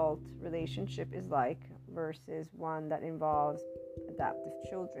functional adult relationship is like versus one that involves adaptive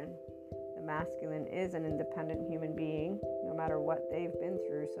children. The masculine is an independent human being, no matter what they've been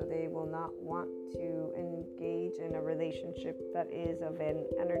through, so they will not want to engage in a relationship that is of an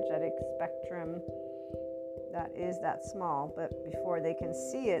energetic spectrum that is that small. But before they can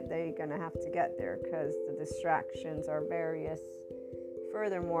see it, they're going to have to get there, because the distractions are various.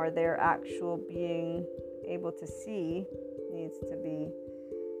 Furthermore, their actual being able to see needs to be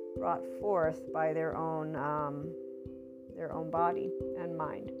brought forth by their own body and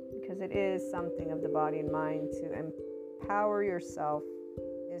mind, because it is something of the body and mind. To empower yourself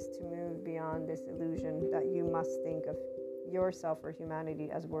is to move beyond this illusion that you must think of yourself or humanity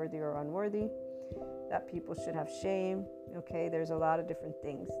as worthy or unworthy, that people should have shame. Okay, there's a lot of different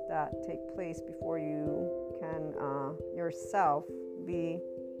things that take place before you can yourself be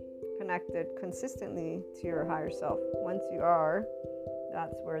connected consistently to your higher self. Once you are,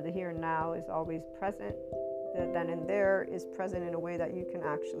 that's where the here and now is always present. The then and there is present in a way that you can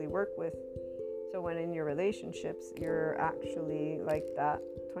actually work with. So when in your relationships, you're actually like that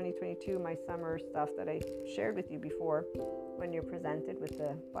 2022, my summer stuff that I shared with you before, when you're presented with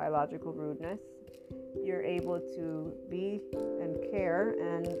the biological rudeness, you're able to be and care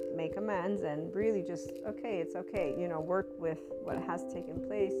and make amends and really just, okay, it's okay, work with what has taken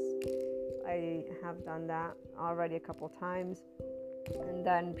place. I have done that already a couple times. And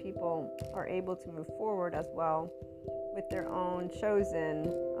then people are able to move forward as well with their own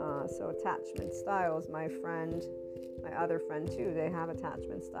chosen so attachment styles. My other friend too, they have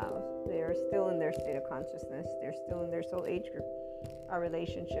attachment styles. They are still in their state of consciousness. They're still in their soul age group. Our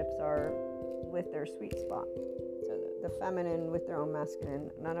relationships are with their sweet spot. So the feminine with their own masculine.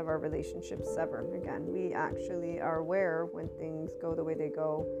 None of our relationships sever. Again, we actually are aware when things go the way they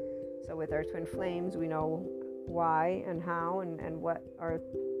go. So with our twin flames, we know why and how and what are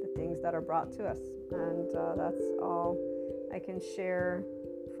the things that are brought to us. And that's all I can share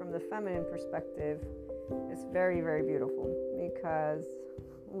from the feminine perspective. It's very, very beautiful, because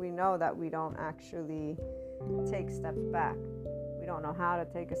we know that we don't actually take steps back. We don't know how to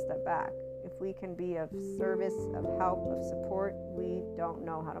take a step back. If we can be of service, of help, of support, we don't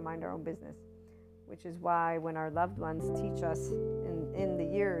know how to mind our own business. Which is why when our loved ones teach us in the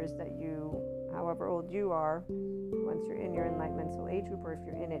years that you however old you are, once you're in your enlightenment soul age group, or if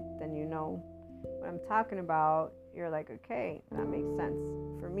you're in it, then you know what I'm talking about. You're like, okay, that makes sense.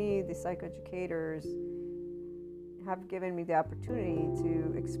 For me, the psychoeducators have given me the opportunity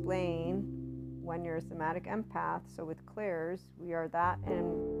to explain when you're a somatic empath. So with clairs, we are that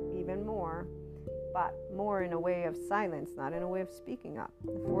and even more, but more in a way of silence, not in a way of speaking up.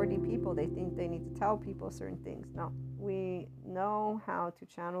 The 4D people, they think they need to tell people certain things. No, we know how to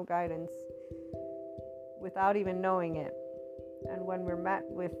channel guidance without even knowing it. And when we're met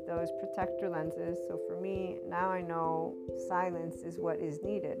with those protector lenses, so for me, now I know silence is what is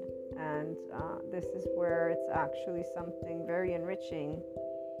needed. And this is where it's actually something very enriching,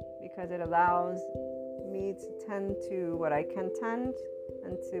 because it allows me to tend to what I can tend,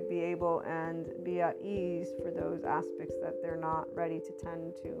 and to be able and be at ease for those aspects that they're not ready to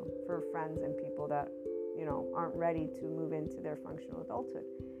tend to, for friends and people that, you know, aren't ready to move into their functional adulthood.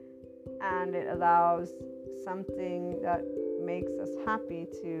 And it allows something that makes us happy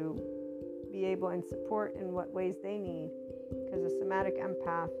to be able and support in what ways they need, because a somatic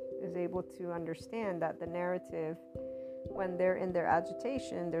empath is able to understand that the narrative, when they're in their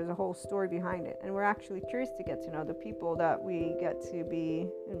agitation, there's a whole story behind it, and we're actually curious to get to know the people that we get to be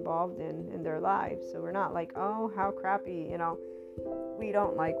involved in their lives. So we're not like, oh, how crappy, you know. We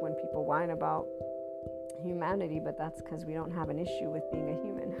don't like when people whine about humanity, but that's because we don't have an issue with being a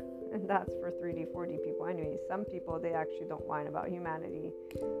human. And that's for 3D, 4D people anyways. Some people, they actually don't whine about humanity.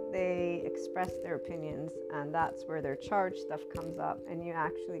 They express their opinions, and that's where their charged stuff comes up. And you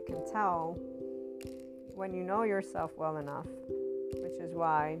actually can tell when you know yourself well enough, which is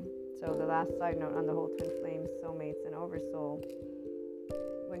why, so the last side note on the whole twin flames, soulmates, and oversoul,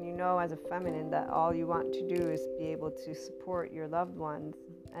 when you know as a feminine that all you want to do is be able to support your loved ones,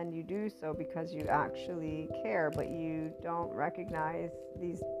 and you do so because you actually care, but you don't recognize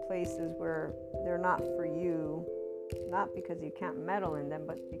these places where they're not for you, not because you can't meddle in them,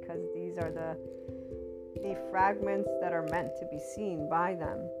 but because these are the fragments that are meant to be seen by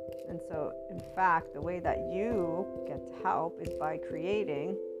them. And so, in fact, the way that you get to help is by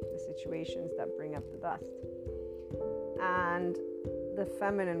creating the situations that bring up the dust. And the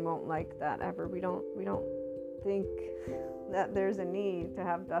feminine won't like that ever. We don't think that there's a need to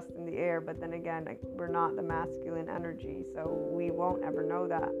have dust in the air, but then again, like, we're not the masculine energy, so we won't ever know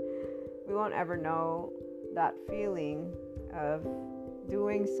that. We won't ever know that feeling of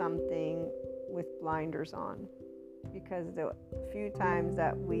doing something with blinders on, because the few times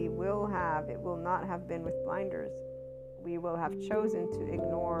that we will have, it will not have been with blinders. We will have chosen to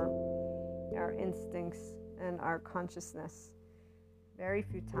ignore our instincts and our consciousness very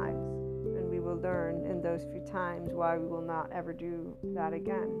few times, and we will learn in those few times why we will not ever do that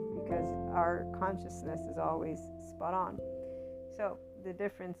again, because our consciousness is always spot on. So the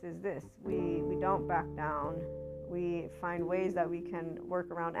difference is this: we don't back down. We find ways that we can work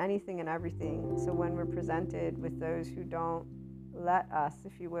around anything and everything. So when we're presented with those who don't let us,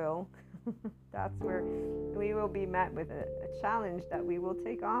 if you will, that's where we will be met with a challenge that we will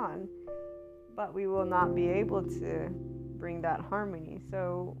take on, but we will not be able to bring that harmony.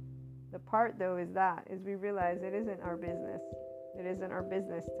 So the part though is we realize it isn't our business. It isn't our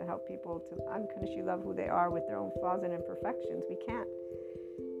business to help people to unconditionally love who they are with their own flaws and imperfections. We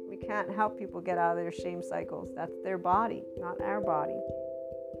can't help people get out of their shame cycles. That's their body, not our body.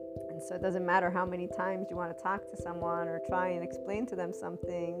 And so it doesn't matter how many times you want to talk to someone or try and explain to them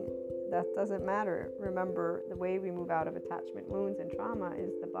something. That doesn't matter. Remember, the way we move out of attachment wounds and trauma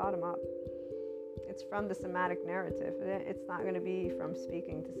is the bottom up. It's from the somatic narrative. It's not going to be from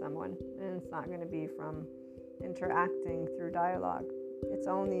speaking to someone, and it's not going to be from interacting through dialogue. It's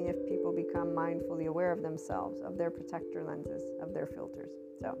only if people become mindfully aware of themselves, of their protector lenses, of their filters.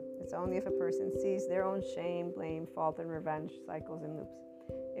 So it's only if a person sees their own shame, blame, fault, and revenge cycles and loops.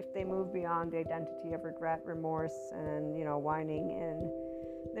 If they move beyond the identity of regret, remorse, and whining in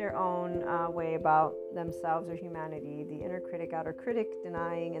their own way about themselves or humanity, the inner critic, outer critic,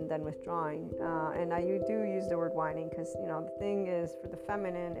 denying and then withdrawing. And you do use the word whining because, the thing is, for the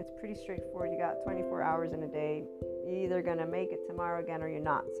feminine, it's pretty straightforward. You got 24 hours in a day. You're either going to make it tomorrow again or you're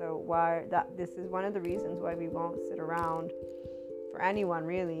not. So this is one of the reasons why we won't sit around for anyone,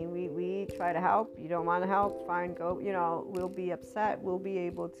 really. We try to help. You don't want to help, fine, go. We'll be upset. We'll be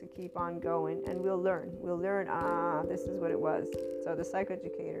able to keep on going, and we'll learn. This is what it was. So the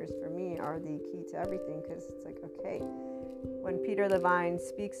psychoeducators, for me, are the key to everything, because it's like, okay, when Peter Levine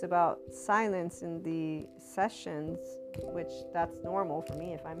speaks about silence in the sessions, which that's normal for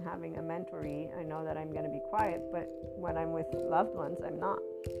me. If I'm having a mentoree, I know that I'm going to be quiet, but when I'm with loved ones, I'm not.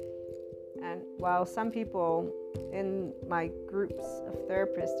 And while some people in my groups of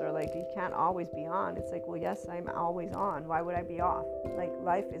therapists are like, you can't always be on, it's like, well, yes, I'm always on. Why would I be off? Like,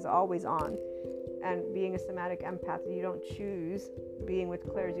 life is always on. And being a somatic empath, you don't choose. Being with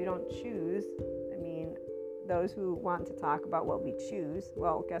clairs, you don't choose. I mean, those who want to talk about what we choose,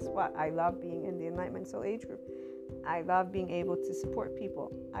 well, guess what? I love being in the Enlightenment Soul Age group. I love being able to support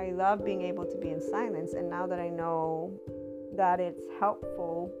people. I love being able to be in silence. And now that I know that it's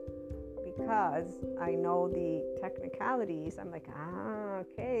helpful because I know the technicalities, I'm like,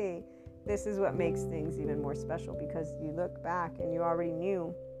 okay, this is what makes things even more special, because you look back and you already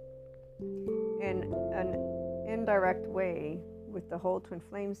knew in an indirect way with the whole twin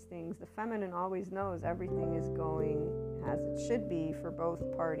flames things. The feminine always knows everything is going as it should be for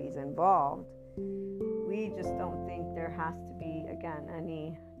both parties involved. We just don't think there has to be, again,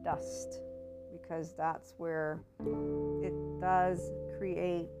 any dust, because that's where it does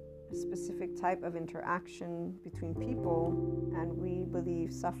create a specific type of interaction between people, and we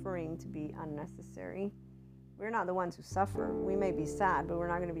believe suffering to be unnecessary. We're not the ones who suffer. We may be sad, but we're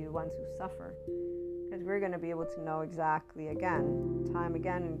not going to be the ones who suffer, because we're going to be able to know exactly, again,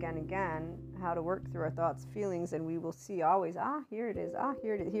 and again, how to work through our thoughts, feelings, and we will see always, here it is,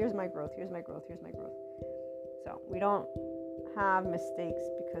 here it is, here's my growth. So we don't have mistakes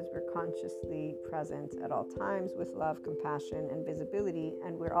because we're consciously present at all times with love, compassion, and visibility.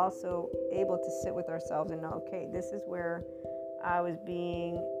 And we're also able to sit with ourselves and know, okay, this is where I was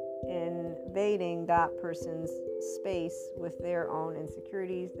invading that person's space with their own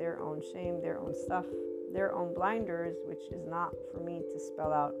insecurities, their own shame, their own stuff, their own blinders, which is not for me to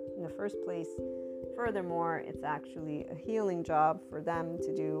spell out in the first place. Furthermore, it's actually a healing job for them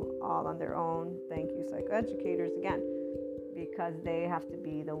to do all on their own. Thank you, psychoeducators, again, because they have to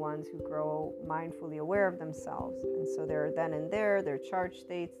be the ones who grow mindfully aware of themselves. And so they're then and there, their charge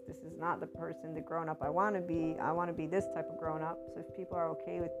states, this is not the person, the grown-up I want to be. I want to be this type of grown-up. So if people are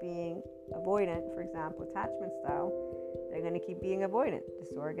okay with being avoidant, for example, attachment style, they're going to keep being avoidant,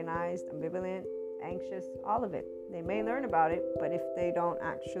 disorganized, ambivalent, anxious, all of it. They may learn about it, but if they don't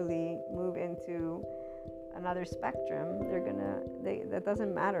actually move into another spectrum, that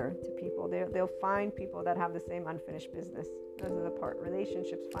doesn't matter to people. They'll find people that have the same unfinished business. Those are the part.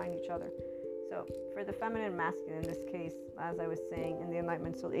 Relationships find each other. So for the feminine and masculine, in this case, as I was saying, in the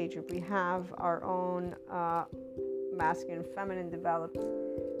Enlightenment Soul Age group, we have our own masculine and feminine developed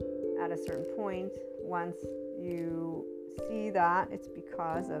at a certain point. Once you see that, it's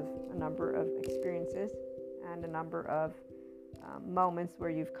because of a number of experiences and a number of moments where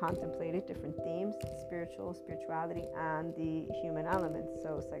you've contemplated different themes, spirituality, and the human elements.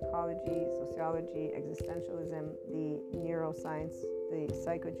 So psychology, sociology, existentialism, the neuroscience, the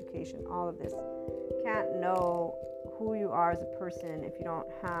psychoeducation, all of this. You can't know who you are as a person if you don't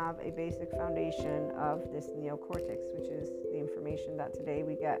have a basic foundation of this neocortex, which is the information that today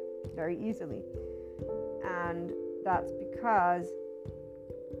we get very easily. And that's because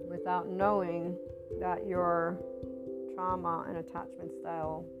without knowing that your trauma and attachment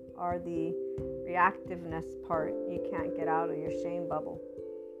style are the reactiveness part, you can't get out of your shame bubble.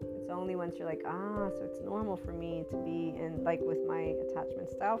 It's only once you're like, so it's normal for me to be in, like with my attachment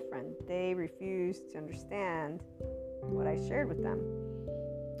style friend, they refuse to understand what I shared with them.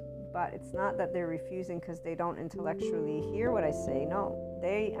 But it's not that they're refusing because they don't intellectually hear what I say. No,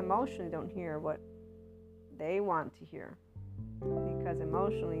 they emotionally don't hear what they want to hear, because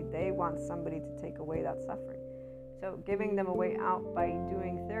emotionally they want somebody to take away that suffering. So giving them a way out by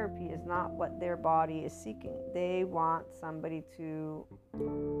doing therapy is not what their body is seeking. They want somebody to,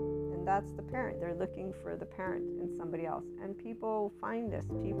 and that's the parent. They're looking for the parent in somebody else. And people find this.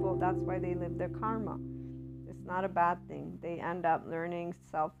 That's why they live their karma. It's not a bad thing. They end up learning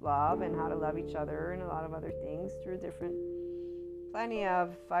self-love and how to love each other and a lot of other things through plenty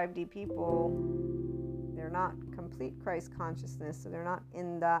of 5D people. They're not complete Christ consciousness, so they're not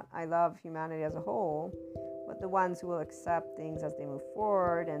in that I love humanity as a whole, but the ones who will accept things as they move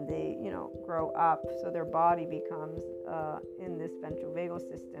forward and they, grow up, so their body becomes in this ventral vagal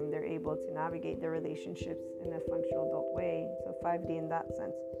system, they're able to navigate their relationships in a functional adult way. So 5D in that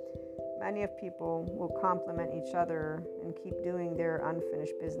sense. Many of people will complement each other and keep doing their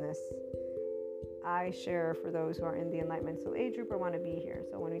unfinished business. I share for those who are in the Enlightenment Soul Age group or want to be here.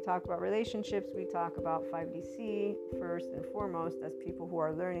 So when we talk about relationships, we talk about 5DC first and foremost as people who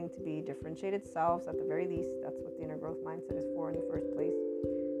are learning to be differentiated selves at the very least. That's what the inner growth mindset is for in the first place.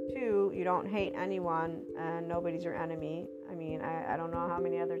 2, you don't hate anyone and nobody's your enemy. I mean, I don't know how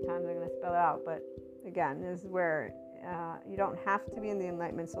many other times I'm going to spell it out, but again, this is where you don't have to be in the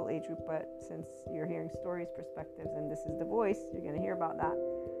Enlightenment Soul Age group, but since you're hearing stories, perspectives, and this is the voice, you're going to hear about that.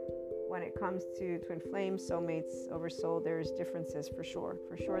 when it comes to twin flames, soulmates, oversoul, there's differences for sure.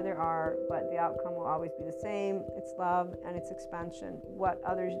 For sure there are, but the outcome will always be the same. It's love and it's expansion. What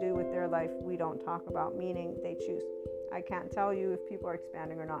others do with their life, we don't talk about, meaning they choose. I can't tell you if people are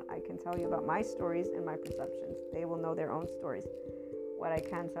expanding or not. I can tell you about my stories and my perceptions. They will know their own stories. What I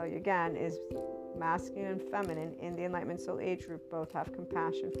can tell you again is masculine and feminine in the Enlightenment Soul Age group both have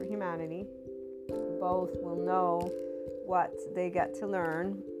compassion for humanity. Both will know what they get to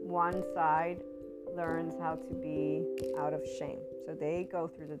learn. One side learns how to be out of shame. So they go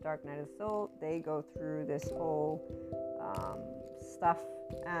through the dark night of the soul. They go through this whole stuff,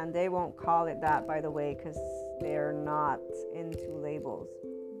 and they won't call it that, by the way, because they're not into labels.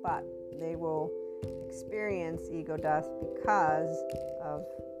 But they will experience ego death because of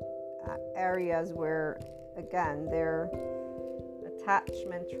areas where, again, their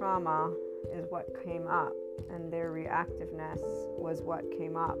attachment trauma is what came up, and their reactiveness was what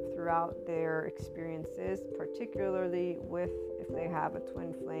came up throughout their experiences, particularly with, if they have a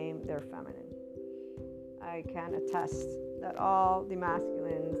twin flame, they're feminine. I can attest that all the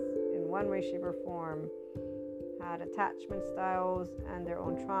masculines in one way, shape, or form had attachment styles and their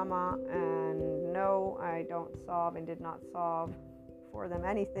own trauma, and no, I don't solve and did not solve for them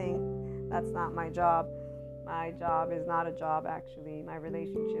anything. That's not my job. My job is not a job, actually. My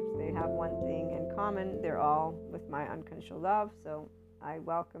relationships, they have one thing in common. They're all with my unconditional love. So I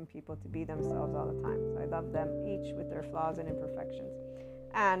welcome people to be themselves all the time. So I love them each with their flaws and imperfections.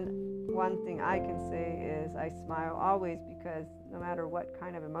 And one thing I can say is I smile always, because no matter what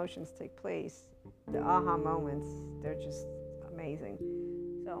kind of emotions take place, the aha moments, they're just amazing.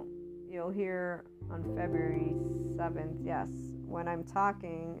 So you'll hear on February 7th, yes, when I'm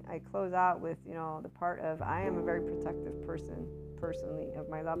talking, I close out with, the part of I am a very protective person, personally, of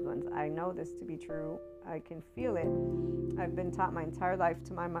my loved ones. I know this to be true. I can feel it. I've been taught my entire life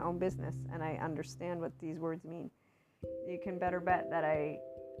to mind my own business, and I understand what these words mean. You can better bet that I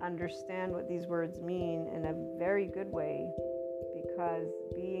understand what these words mean in a very good way, because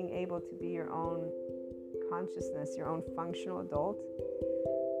being able to be your own consciousness, your own functional adult,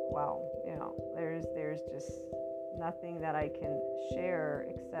 wow, there's just nothing that I can share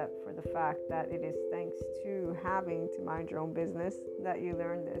except for the fact that it is thanks to having to mind your own business that you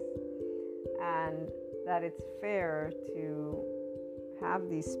learn this, and that it's fair to have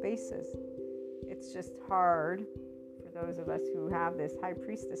these spaces. It's just hard for those of us who have this high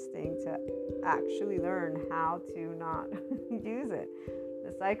priestess thing to actually learn how to not use it.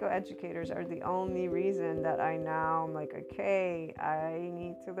 The psychoeducators are the only reason that I now am like, okay, I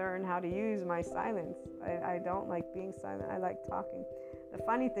need to learn how to use my silence. I don't like being silent. I like talking. The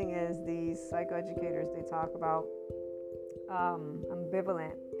funny thing is, these psychoeducators, they talk about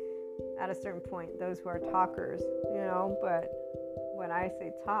ambivalent at a certain point, those who are talkers, but when I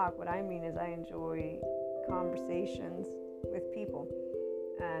say talk, what I mean is I enjoy conversations with people.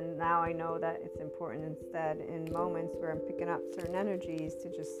 And now I know that it's important instead in moments where I'm picking up certain energies to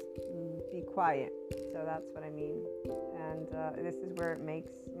just be quiet. So that's what I mean. And this is where it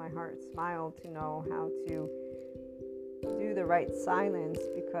makes my heart smile to know how to do the right silence,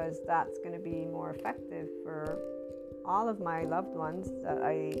 because that's going to be more effective for all of my loved ones that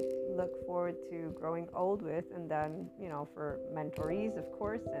I look forward to growing old with. And then, for mentorees, of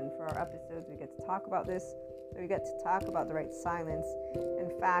course, and for our episodes, we get to talk about this. So we get to talk about the right silence.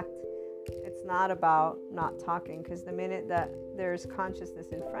 In fact, it's not about not talking, because the minute that there's consciousness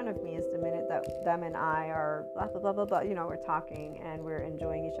in front of me is the minute that them and I are blah, blah, blah, blah, blah, we're talking and we're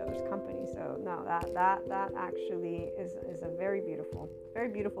enjoying each other's company. So no, that actually is a very beautiful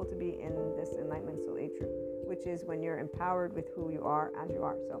to be in this Enlightenment Soul Age group, which is when you're empowered with who you are as you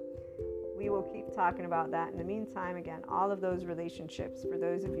are. So we will keep talking about that. In the meantime, again, all of those relationships, for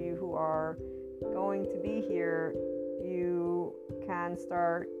those of you who are going to be here, you can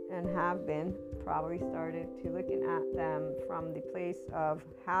start and have been probably started to looking at them from the place of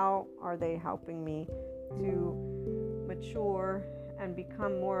how are they helping me to mature and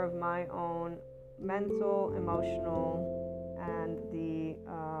become more of my own mental, emotional, and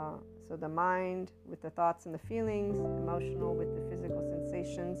so the mind with the thoughts and the feelings, emotional with the physical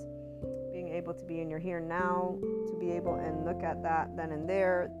sensations, being able to be in your here and now, to be able and look at that then and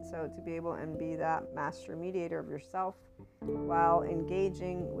there, so to be able and be that master mediator of yourself while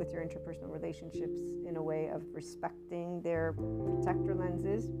engaging with your interpersonal relationships in a way of respecting their protector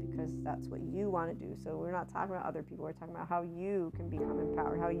lenses, because that's what you want to do. So we're not talking about other people, we're talking about how you can become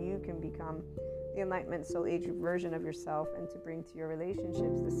empowered, how you can become the Enlightenment Soul Age version of yourself, and to bring to your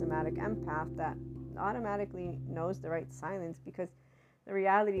relationships the somatic empath that automatically knows the right silence. Because the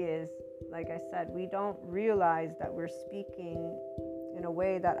reality is, like I said, we don't realize that we're speaking in a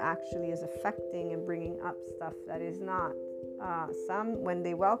way that actually is affecting and bringing up stuff that is not. Some, when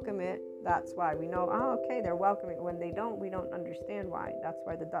they welcome it, that's why we know, oh, okay, they're welcoming. When they don't, we don't understand why. That's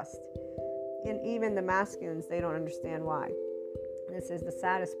why the dust. And even the masculines, they don't understand why. This is the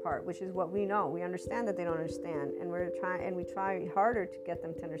saddest part, which is what we know. We understand that they don't understand, and we try harder to get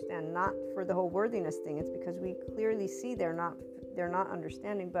them to understand. Not for the whole worthiness thing. It's because we clearly see they're not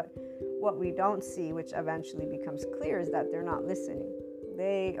understanding. But what we don't see, which eventually becomes clear, is that they're not listening.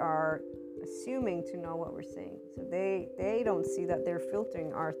 They are assuming to know what we're saying. So they don't see that they're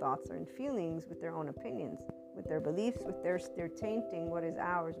filtering our thoughts and feelings with their own opinions, with their beliefs, with they're tainting what is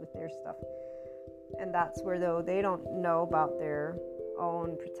ours with their stuff. And that's where, though, they don't know about their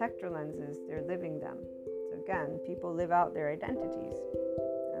own protector lenses, they're living them. So again, people live out their identities.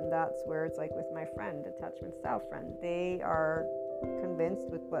 And that's where it's like with my friend, attachment style friend. They are convinced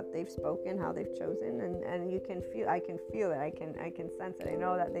with what they've spoken, how they've chosen, and you can feel, I can feel it, I can sense it. I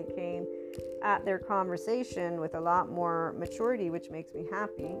know that they came at their conversation with a lot more maturity, which makes me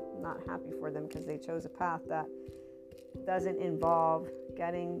happy. I'm not happy for them because they chose a path that doesn't involve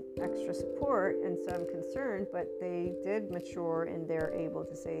getting extra support, and so I'm concerned, but they did mature and they're able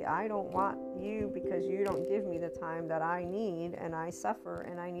to say, I don't want you because you don't give me the time that I need, and I suffer,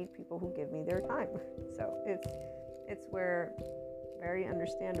 and I need people who give me their time. So it's where very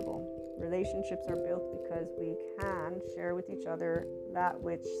understandable. Relationships are built because we can share with each other that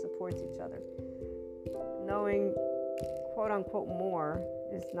which supports each other. Knowing quote unquote more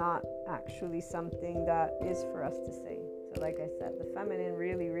is not actually something that is for us to say. So like I said, the feminine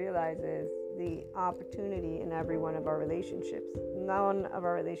really realizes the opportunity in every one of our relationships. None of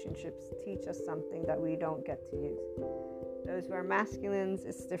our relationships teach us something that we don't get to use. Those who are masculines,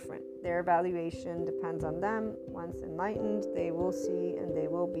 it's different. Their evaluation depends on them. Once enlightened, they will see and they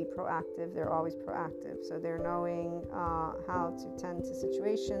will be proactive. They're always proactive. So they're knowing how to tend to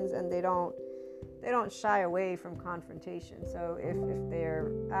situations, and they don't shy away from confrontation. So if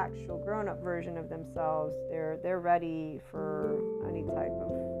they're actual grown-up version of themselves, they're ready for any type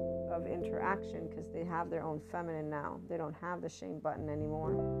of interaction because they have their own feminine now. They don't have the shame button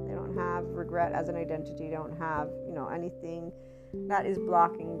anymore. They don't have regret as an identity. They don't have, anything that is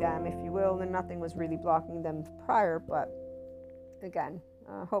blocking them, if you will. And nothing was really blocking them prior, but again,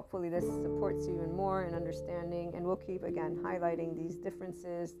 hopefully this supports you even more in understanding, and we'll keep again highlighting these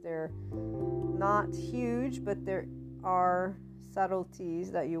differences. They're not huge, but there are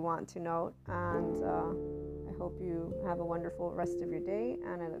subtleties that you want to note, and I hope you have a wonderful rest of your day,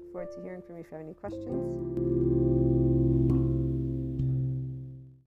 and I look forward to hearing from you if you have any questions.